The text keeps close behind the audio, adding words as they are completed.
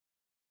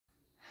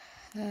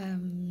Oh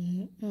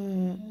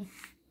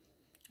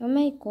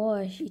my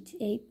gosh, it's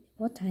 8.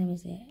 What time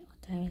is it?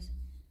 What time is it?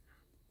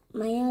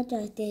 Maya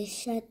just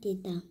shut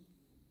it down.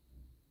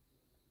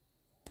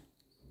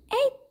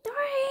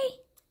 8:30.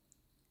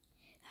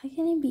 How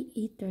can it be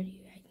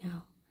 8:30 right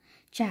now?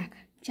 Jack,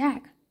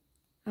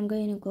 I'm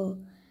going to go.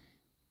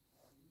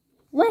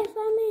 Wait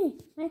for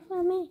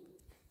me.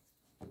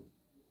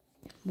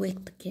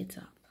 Wake the kids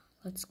up.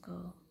 Let's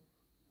go.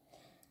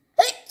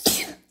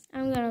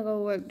 I'm gonna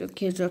go wake the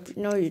kids up.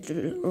 No, you did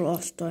it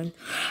last time.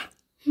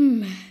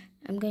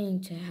 I'm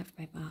going to have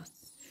my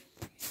bath.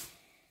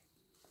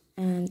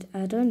 And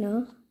I don't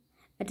know.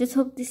 I just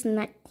hope this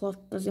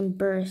nightcloth doesn't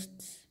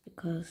burst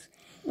because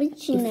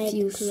it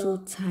feels so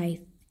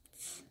tight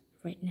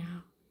right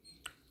now.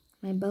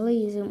 My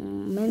belly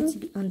isn't meant to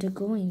be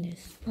undergoing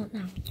this. Not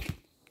now.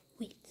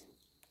 Wait.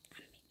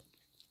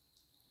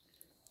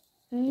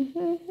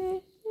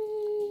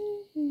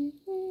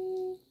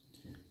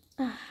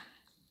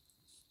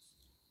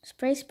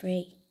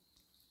 Spray.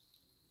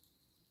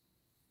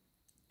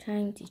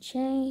 Time to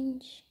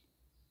change.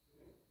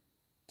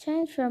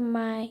 Change from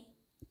my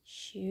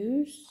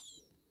shoes.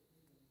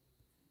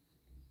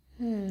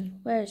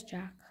 Where's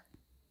Jack?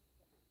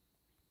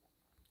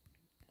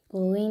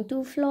 Going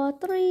to floor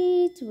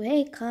 3 to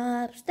wake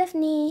up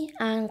Stephanie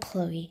and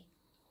Chloe.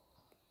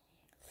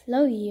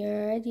 Chloe,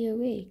 you're already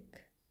awake.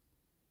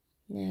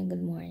 Yeah,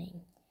 good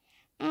morning.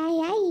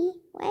 Aye,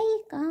 where are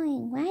you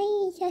going? Why are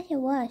you such a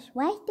rush?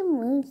 Why is the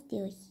moon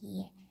still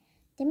here?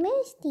 The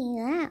moon's still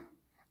out.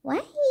 Why are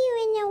you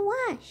in a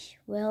rush?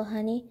 Well,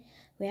 honey,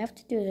 we have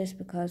to do this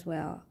because,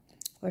 well,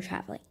 we're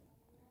traveling.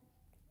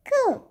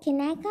 Cool.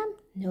 Can I come?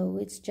 No,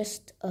 it's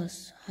just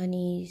us,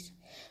 honeys.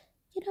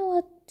 You know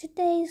what?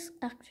 Today's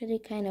actually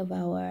kind of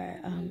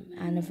our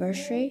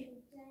anniversary.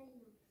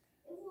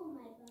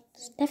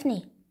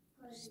 Stephanie.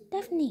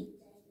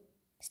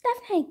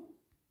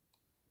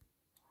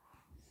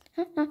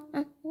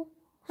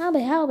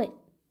 Help it.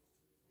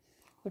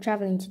 We're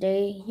traveling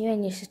today. You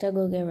and your sister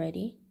go get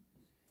ready.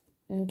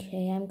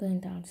 Okay, I'm going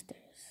downstairs.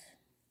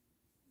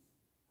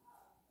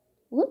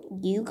 What?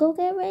 You go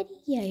get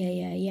ready?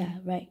 Yeah,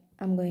 right.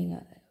 I'm going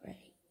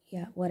right.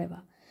 Yeah,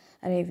 whatever.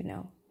 I don't even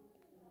know.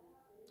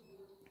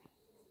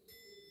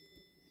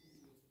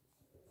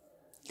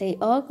 They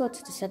all go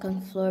to the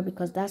second floor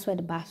because that's where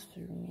the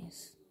bathroom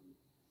is.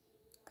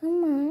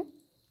 Come on.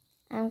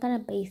 I'm gonna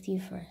bathe you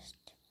first.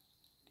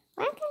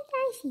 Why can't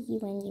I see you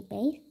when you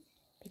bathe?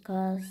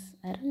 Because,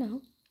 I don't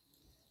know.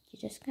 You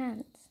just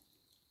can't.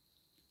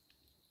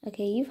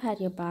 Okay, you've had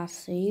your bath,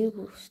 so you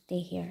will stay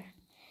here.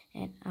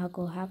 And I'll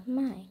go have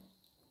mine.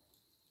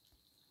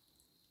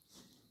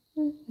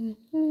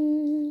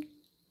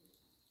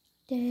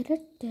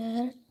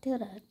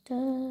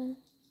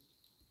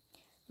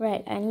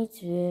 Right, I need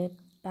to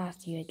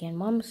bath you again.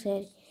 Mom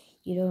said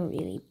you don't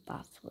really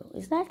bath well.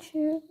 Is that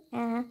true?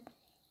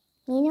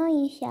 Me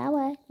no use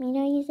shower. Me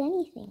no use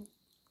anything.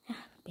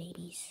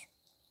 Babies.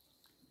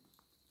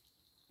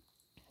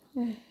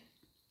 Where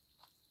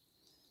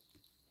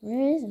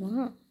is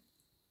Mom?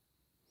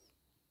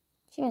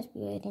 She must be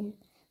waiting.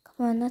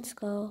 Come on, let's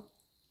go.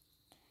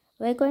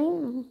 We're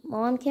going,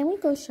 Mom, can we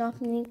go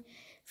shopping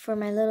for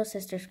my little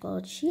sister's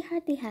clothes? She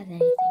hardly has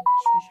anything.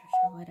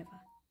 Sure,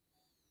 whatever.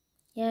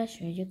 Yeah,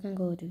 sure, you can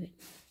go do it.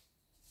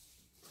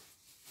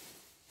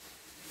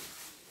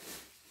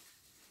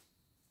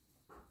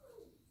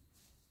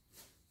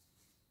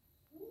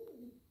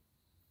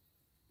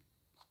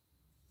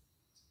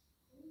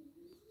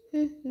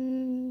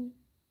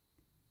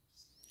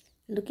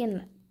 Looking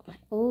like my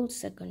old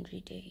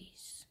secondary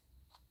days.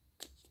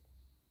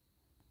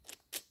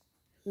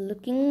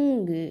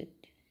 Looking good,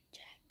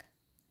 Jack.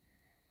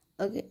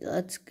 Okay,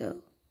 let's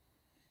go.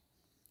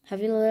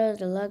 Have you loaded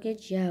the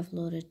luggage? Yeah, I've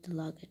loaded the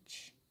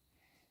luggage.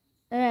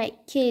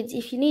 Alright, kids,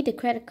 if you need a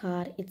credit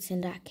card, it's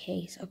in that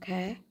case,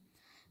 okay?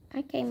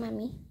 Okay,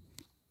 Mommy.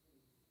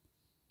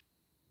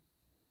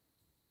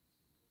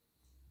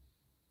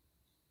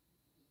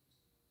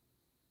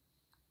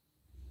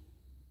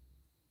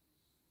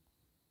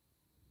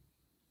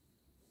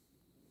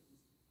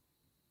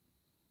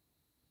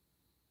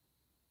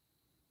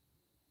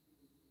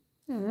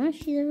 Oh,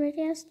 she's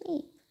already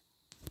asleep.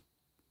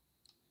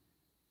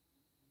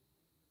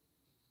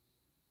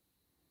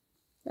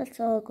 Let's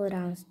all go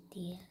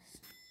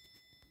downstairs.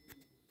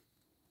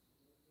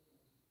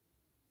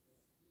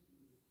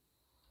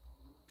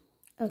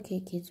 Okay,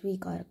 kids, we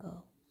gotta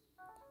go.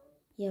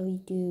 Yeah, we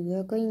do.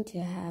 We're going to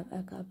have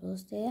a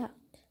couple's day out.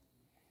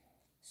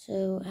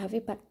 So, have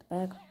you packed the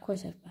bag? Of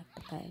course I've packed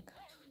the bag.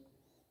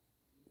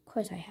 Of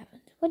course I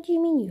haven't. What do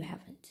you mean you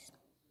haven't?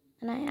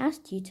 And I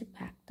asked you to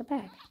pack the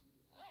bag.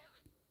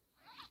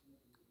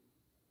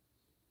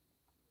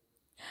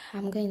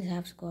 I'm going to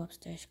have to go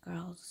upstairs,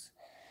 girls.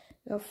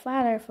 Your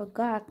father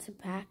forgot to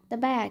pack the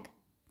bag.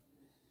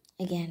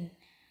 Again.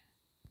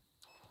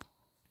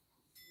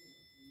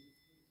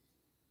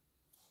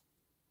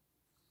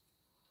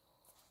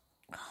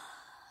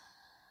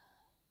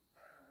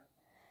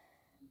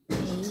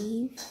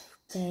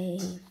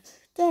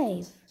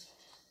 Dave.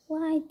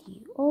 Why do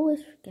you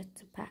always forget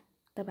to pack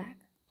the bag?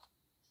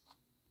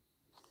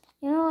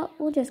 You know what?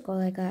 We'll just go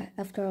like that.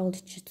 After all,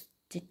 it's just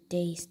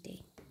today's day.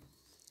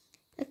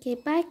 Okay,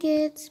 bye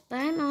kids.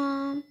 Bye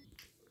mom.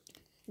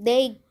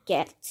 They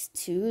get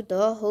to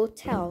the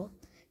hotel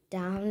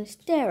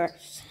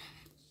downstairs.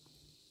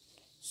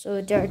 So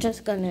they're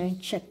just gonna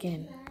check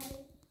in.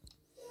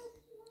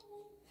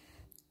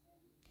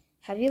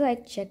 Have you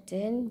checked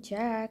in,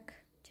 Jack?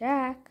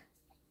 Jack?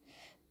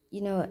 You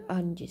know what?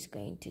 I'm just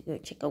going to go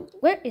check out.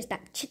 Where is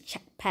that chit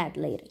chat pad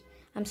lady?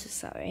 I'm so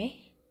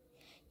sorry.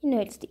 You know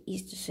it's the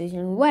Easter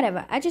season.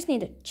 Whatever. I just need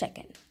to check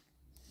in.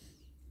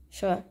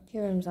 Sure,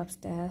 your room's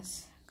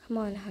upstairs. Come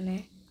on,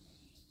 honey.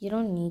 You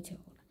don't need to.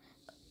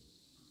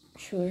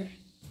 Sure.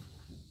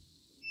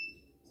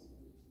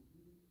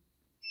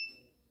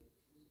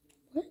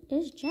 Where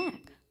is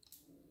Jack?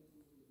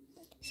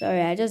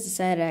 Sorry, I just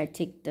decided I'd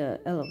take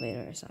the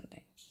elevator or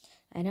something.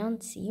 I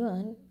don't see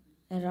one.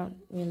 I don't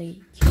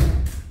really care.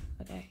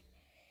 Okay.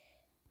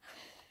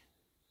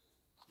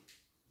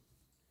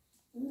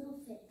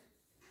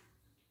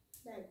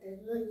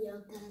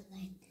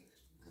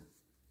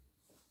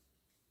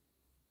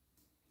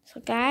 So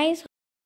guys,